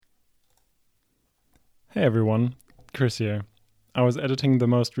Hey everyone, Chris here. I was editing the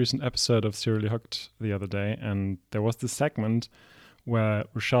most recent episode of Serially Hooked the other day, and there was this segment where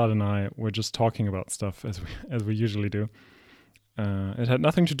Rashad and I were just talking about stuff as we usually do. It had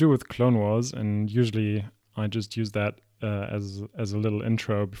nothing to do with Clone Wars, and usually I just use that as a little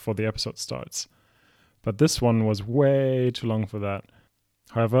intro before the episode starts. But this one was way too long for that.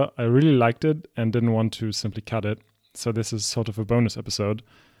 However, I really liked it and didn't want to simply cut it, so this is sort of a bonus episode,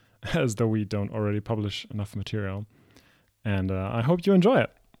 as though we don't already publish enough material. And I hope you enjoy it.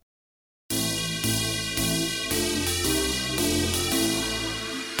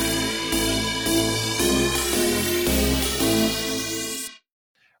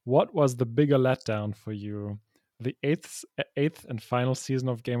 What was the bigger letdown for you? The eighth and final season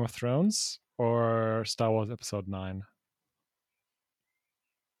of Game of Thrones or Star Wars Episode 9?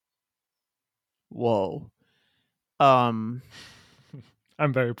 Whoa.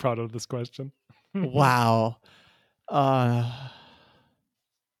 I'm very proud of this question. Wow. Oh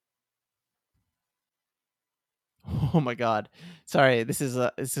my God. Sorry, this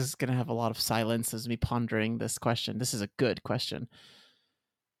is gonna have a lot of silence as me pondering this question. This is a good question.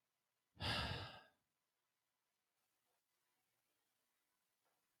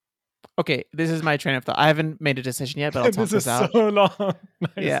 Okay, this is my train of thought. I haven't made a decision yet, but I'll talk this out. This is so long.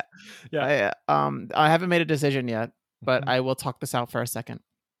 Nice. Yeah. I haven't made a decision yet, but I will talk this out for a second.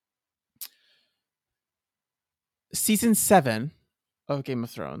 Season 7 of Game of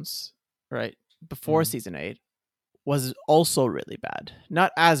Thrones, right before season 8, was also really bad.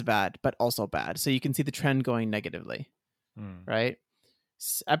 Not as bad, but also bad. So you can see the trend going negatively, right?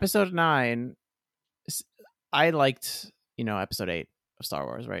 Episode 9, I liked, episode 8 of Star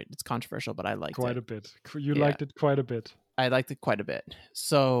Wars, right? It's controversial, but I liked quite a bit. You liked it quite a bit. I liked it quite a bit.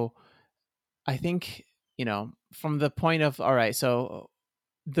 So I think, from the point of, all right, so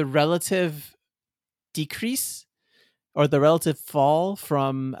the relative decrease or the relative fall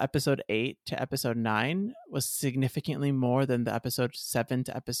from episode 8 to episode 9 was significantly more than the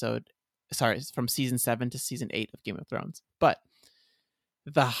from season 7 to season 8 of Game of Thrones. But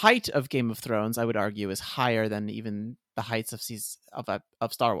the height of Game of Thrones, I would argue, is higher than even the heights of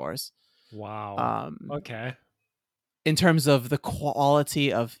Star Wars. Wow. Okay. In terms of the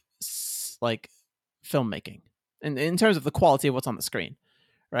quality of filmmaking, and in terms of the quality of what's on the screen,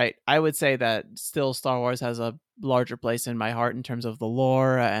 right? I would say that still Star Wars has a larger place in my heart in terms of the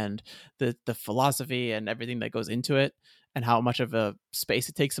lore and the philosophy and everything that goes into it and how much of a space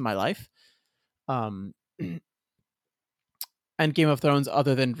it takes in my life. And Game of Thrones,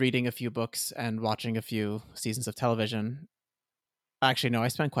 other than reading a few books and watching a few seasons of television, actually, no, I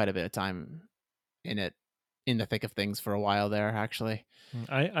spent quite a bit of time in it, in the thick of things for a while there, actually.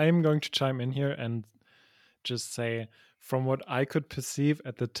 I am going to chime in here and just say, from what I could perceive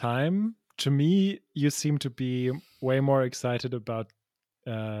at the time, to me, you seem to be way more excited about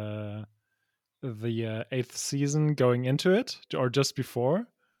the 8th season going into it, or just before,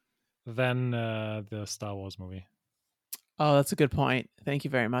 than the Star Wars movie. Oh, that's a good point. Thank you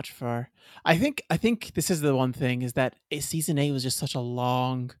very much for. I think this is the one thing, is that season 8 was just such a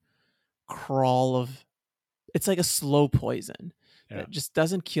long crawl of. It's like a slow poison that just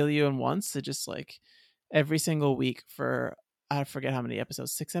doesn't kill you in once. It just like every single week for, I forget how many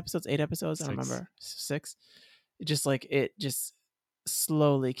episodes, 6 episodes, 8 episodes. 6. I don't remember. 6. It just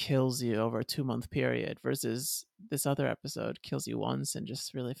slowly kills you over a 2-month period, versus this other episode kills you once and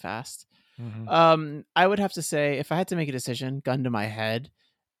just really fast. I would have to say, if I had to make a decision, gun to my head,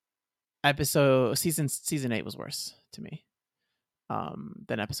 season 8 was worse to me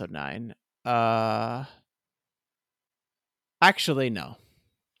than episode 9. Actually, no.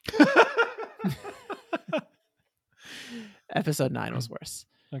 Episode 9 was worse.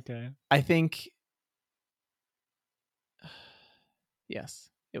 Okay. I think,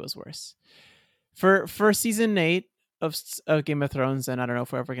 yes, it was worse. For season 8 of Game of Thrones, and I don't know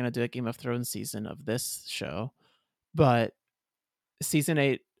if we're ever going to do a Game of Thrones season of this show, but season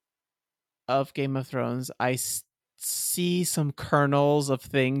 8 of Game of Thrones, I see some kernels of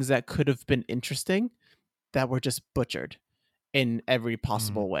things that could have been interesting that were just butchered in every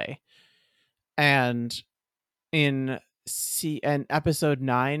possible way. And in episode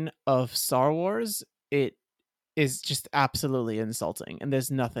 9 of Star Wars, it is just absolutely insulting, and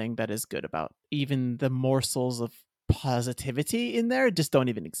there's nothing that is good about. Even the morsels of positivity in there just don't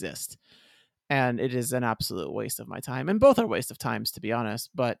even exist, and it is an absolute waste of my time, and both are waste of times, to be honest.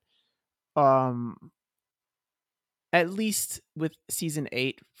 But at least with season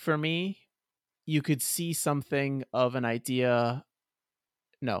 8, for me, you could see something of an idea.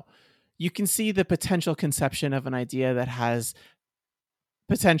 No, you can see the potential conception of an idea that has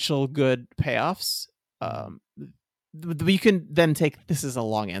potential good payoffs You can then take, this is a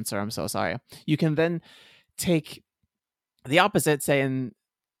long answer, I'm so sorry. You can then take the opposite, saying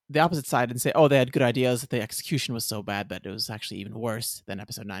the opposite side and say, oh, they had good ideas. The execution was so bad that it was actually even worse than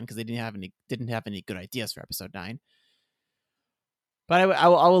episode 9 because they didn't have any good ideas for episode 9. But I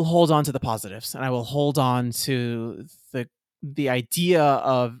will hold on to the positives, and I will hold on to the idea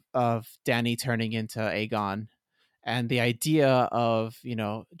of Dany turning into Aegon, and the idea of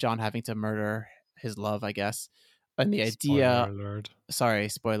Jon having to murder his love, I guess, and the idea. Spoiler alert. Sorry,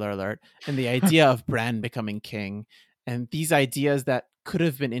 spoiler alert. And the idea of Bran becoming king, and these ideas that could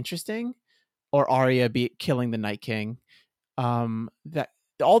have been interesting, or Arya killing the Night King. That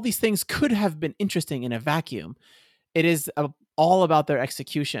all these things could have been interesting in a vacuum. It is all about their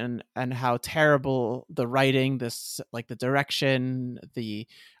execution and how terrible the writing, the direction, the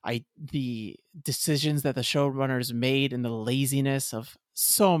decisions that the showrunners made, and the laziness of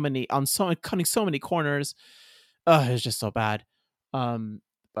cutting so many corners. It's just so bad.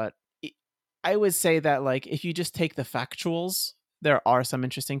 But I would say that, like, if you just take the factuals, there are some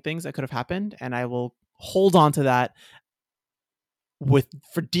interesting things that could have happened, and I will hold on to that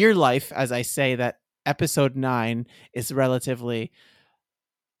for dear life, as I say that episode 9 is relatively,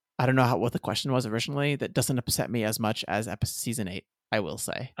 I don't know what the question was originally, that doesn't upset me as much as season 8, I will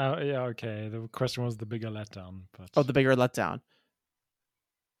say. Oh, yeah, okay. The question was the bigger letdown. The bigger letdown.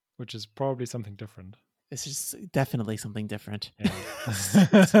 Which is probably something different. It's just definitely something different. Yeah.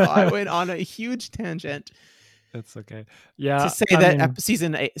 So I went on a huge tangent. It's okay. Yeah. To say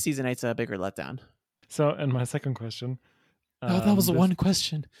season 8's a bigger letdown. So, and my second question. That was one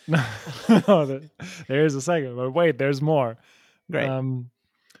question. No, there is a second, but wait, there's more. Great.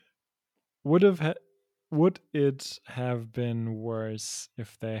 Would it have been worse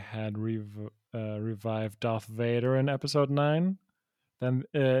if they had revived Darth Vader in episode 9 than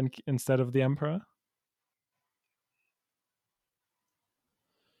instead of the Emperor?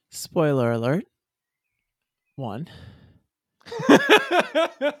 Spoiler alert. 1.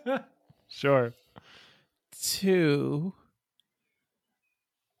 Sure. 2.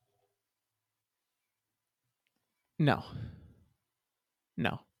 No,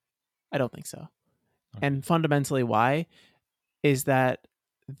 I don't think so. Okay. And fundamentally, why is that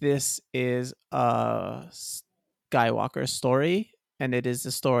this is a Skywalker story, and it is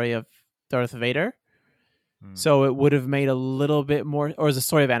the story of Darth Vader. So it would have made a little bit more, or the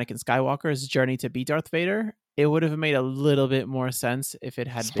story of Anakin Skywalker's journey to be Darth Vader. It would have made a little bit more sense if it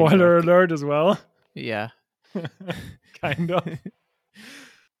had spoiler alert as well. Yeah. Kind of.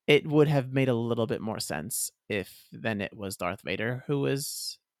 It would have made a little bit more sense if then it was Darth Vader who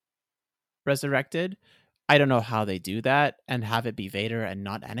was resurrected. I don't know how they do that and have it be Vader and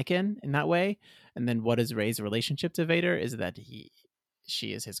not Anakin in that way. And then what is Rey's relationship to Vader? Is that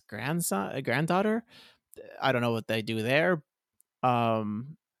she is his granddaughter? I don't know what they do there.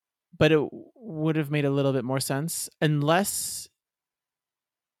 But it would have made a little bit more sense, unless,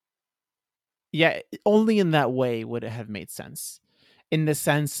 only in that way would it have made sense. In the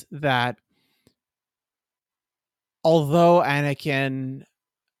sense that although Anakin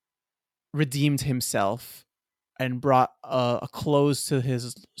redeemed himself and brought a close to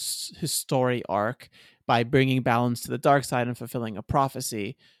his story arc by bringing balance to the dark side and fulfilling a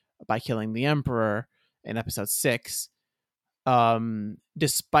prophecy by killing the Emperor in episode 6,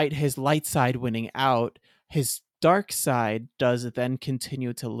 despite his light side winning out, his dark side does then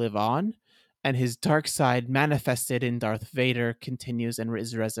continue to live on, and his dark side manifested in Darth Vader continues and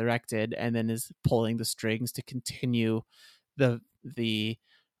is resurrected, and then is pulling the strings to continue the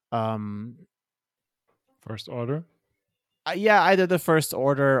First Order. Either the First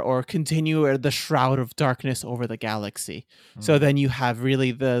Order or continue the shroud of darkness over the galaxy. So then you have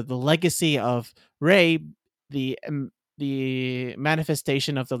really the legacy of Rey, the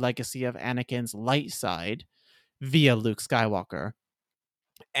manifestation of the legacy of Anakin's light side via Luke Skywalker,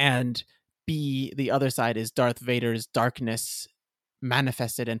 and the other side is Darth Vader's darkness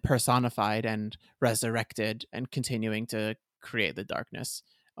manifested and personified and resurrected and continuing to create the darkness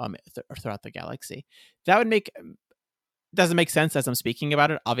throughout the galaxy. That doesn't make sense as I'm speaking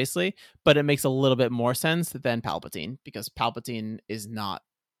about it, obviously, but it makes a little bit more sense than Palpatine, because Palpatine it's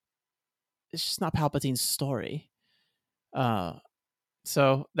just not Palpatine's story.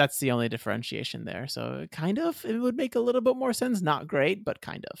 So that's the only differentiation there. So kind of, it would make a little bit more sense. Not great, but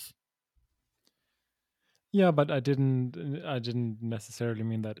kind of. Yeah, but I didn't necessarily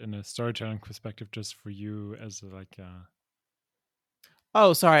mean that in a storytelling perspective, just for you as like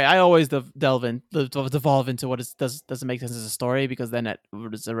Oh, sorry. I always devolve into what doesn't make sense as a story, because then it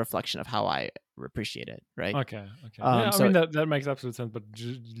is a reflection of how I appreciate it, right? Okay. Yeah, I So mean that makes absolute sense. But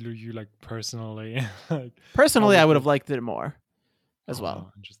you like personally, like, how personally, I would would you? have liked it more as well.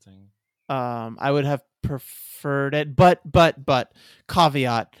 Oh, interesting. I would have preferred it, but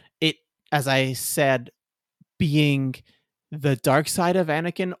caveat it, as I said, being the dark side of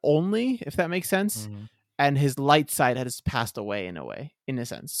Anakin only, if that makes sense. Mm. And his light side has passed away in a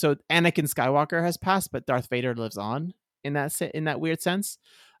sense. So Anakin Skywalker has passed, but Darth Vader lives on in that weird sense,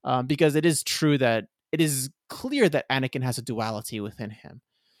 because it is true that it is clear that Anakin has a duality within him,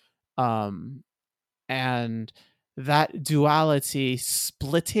 and that duality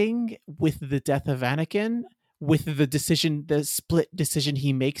splitting with the death of Anakin, with the split decision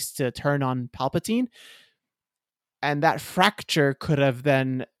he makes to turn on Palpatine, and that fracture could have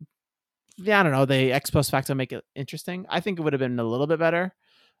then, yeah, I don't know, they ex post facto make it interesting. I think it would have been a little bit better.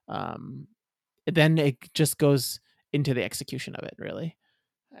 Um, then it just goes into the execution of it, really,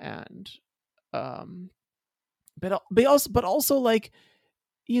 and but also like,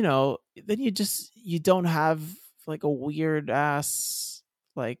 then you don't have like a weird ass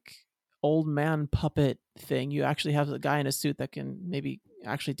like old man puppet thing. You actually have a guy in a suit that can maybe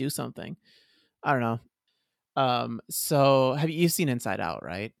actually do something. I don't know. So have you've seen Inside Out,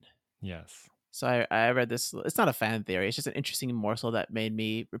 right? Yes. So I read this. It's not a fan theory. It's just an interesting morsel that made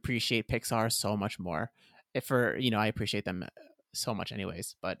me appreciate Pixar so much more. I appreciate them so much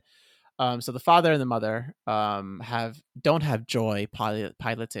anyways. But so the father and the mother don't have joy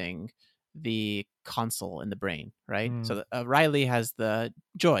piloting the console in the brain, right? Mm. So Riley has the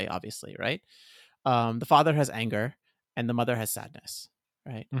joy, obviously, right? The father has anger, and the mother has sadness,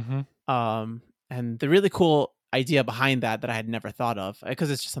 right? Mm-hmm. And the really cool idea behind that I had never thought of, because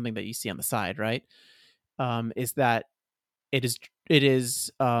it's just something that you see on the side, right? Is that it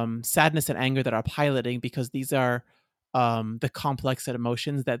is sadness and anger that are piloting, because these are the complex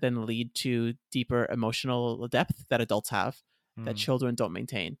emotions that then lead to deeper emotional depth that adults have, that children don't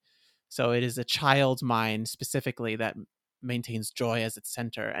maintain. So it is a child's mind specifically that maintains joy as its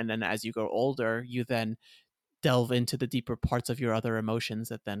center, and then as you grow older, you then delve into the deeper parts of your other emotions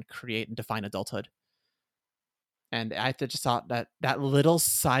that then create and define adulthood. And I just thought that little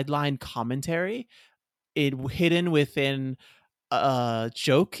sideline commentary, it hidden within a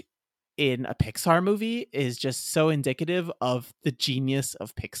joke in a Pixar movie, is just so indicative of the genius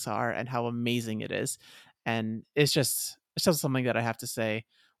of Pixar and how amazing it is. And it's just something that I have to say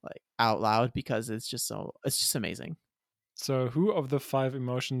like out loud, because it's just amazing. So, who of the 5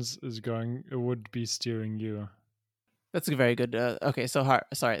 emotions would be steering you? That's a very good. Okay, so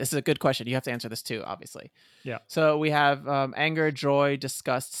sorry, this is a good question. You have to answer this too, obviously. Yeah. So we have anger, joy,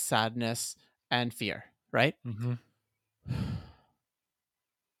 disgust, sadness, and fear, right? Mm-hmm.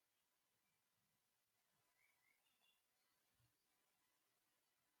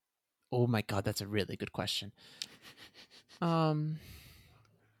 Oh my god, that's a really good question.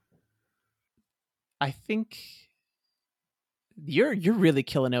 I think you're really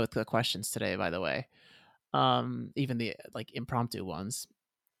killing it with the questions today, by the way. Even the like impromptu ones.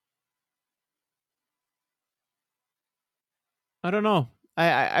 I don't know.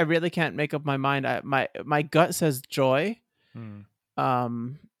 I really can't make up my mind. My gut says joy. Mm.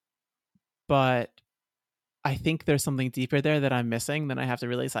 But I think there's something deeper there that I'm missing. Then I have to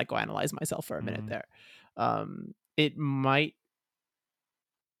really psychoanalyze myself for a minute there. It might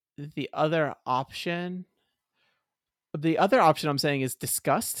the other option. The other option I'm saying is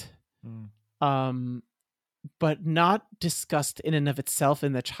disgust. But not disgust in and of itself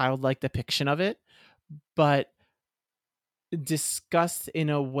in the childlike depiction of it, but disgust in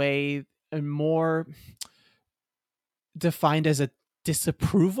a way more defined as a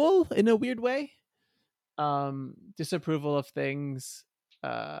disapproval in a weird way. Disapproval of things,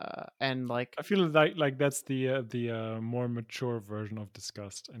 and like I feel like that's the more mature version of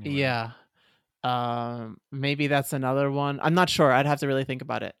disgust. Anyway. Yeah. Maybe that's another one. I'm not sure. I'd have to really think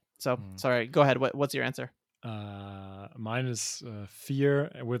about it. So sorry. Go ahead. What's your answer? Mine is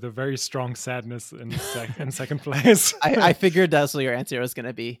fear, with a very strong sadness in second place. I figured that's what your answer was going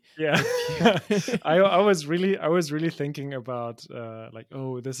to be. Yeah. I was really thinking about like,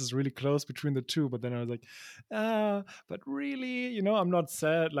 oh, this is really close between the two, but then I was like, but really, I'm not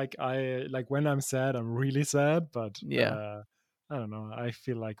sad. Like when I'm sad, I'm really sad, but yeah. I don't know. I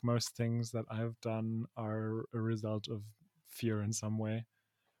feel like most things that I've done are a result of fear in some way,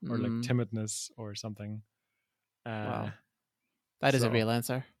 or like timidness or something. Wow. That is a real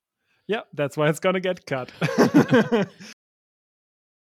answer. Yeah, that's why it's gonna get cut.